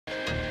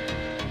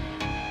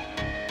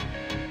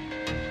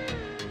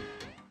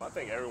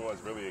think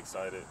everyone's really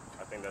excited.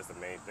 I think that's the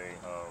main thing.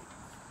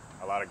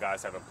 A lot of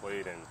guys haven't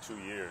played in 2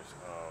 years,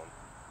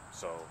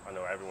 so I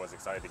know everyone's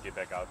excited to get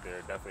back out there,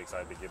 definitely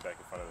excited to get back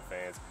in front of the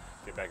fans,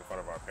 get back in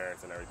front of our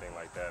parents and everything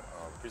like that.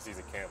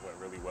 Preseason camp went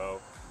really well.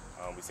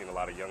 We've seen a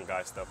lot of young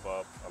guys step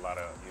up, a lot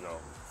of,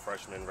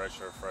 freshmen,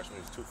 redshirt freshmen.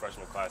 There's 2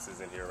 freshman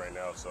classes in here right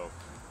now, so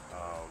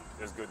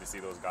it's good to see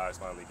those guys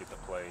finally get to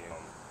play.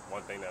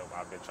 One thing that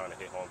I've been trying to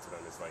hit home to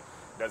them is, like,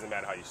 it doesn't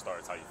matter how you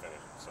start, it's how you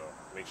finish. So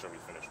make sure we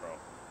finish strong.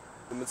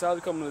 The mentality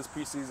coming to this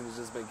preseason has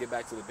just been get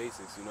back to the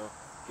basics,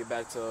 get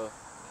back to,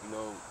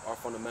 our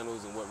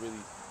fundamentals and what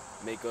really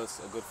make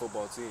us a good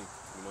football team,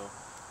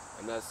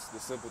 and that's the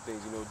simple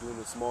things, doing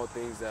the small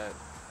things that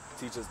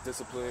teach us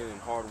discipline and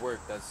hard work.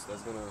 That's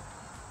gonna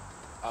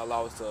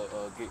allow us to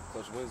get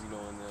clutch wins,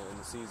 in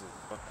the season.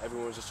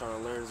 Everyone's just trying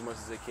to learn as much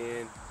as they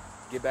can,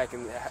 get back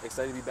and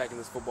excited to be back in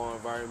this football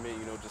environment,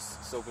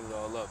 just soaking it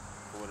all up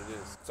for what it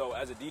is. So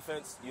as a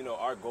defense,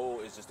 our goal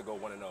is just to go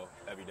 1-0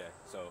 every day.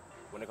 So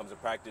when it comes to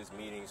practice,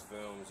 meetings,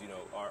 films,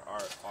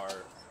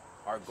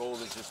 our goal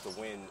is just to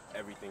win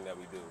everything that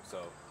we do.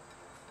 So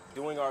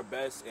doing our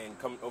best and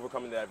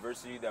overcoming the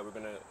adversity that we're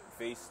going to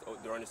face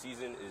during the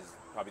season is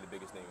probably the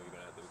biggest thing we're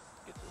going to have to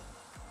get through.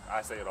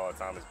 I say it all the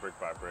time, it's brick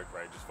by brick,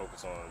 right? Just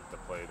focus on the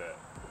play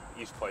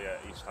each play at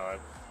each time.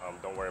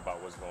 Don't worry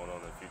about what's going on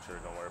in the future.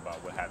 Don't worry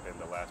about what happened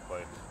the last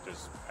play.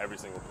 Just every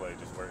single play,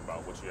 just worry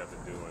about what you have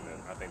to do. And then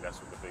I think that's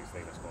the biggest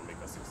thing that's going to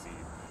make us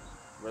succeed.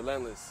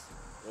 Relentless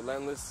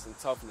and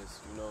toughness,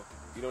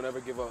 You don't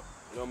ever give up.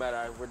 No matter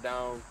if we're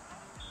down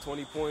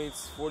 20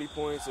 points, 40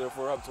 points, or if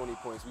we're up 20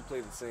 points, we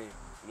play the same.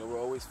 We're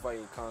always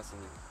fighting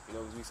constantly.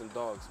 Because we some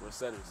dogs, we're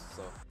setters,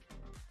 so.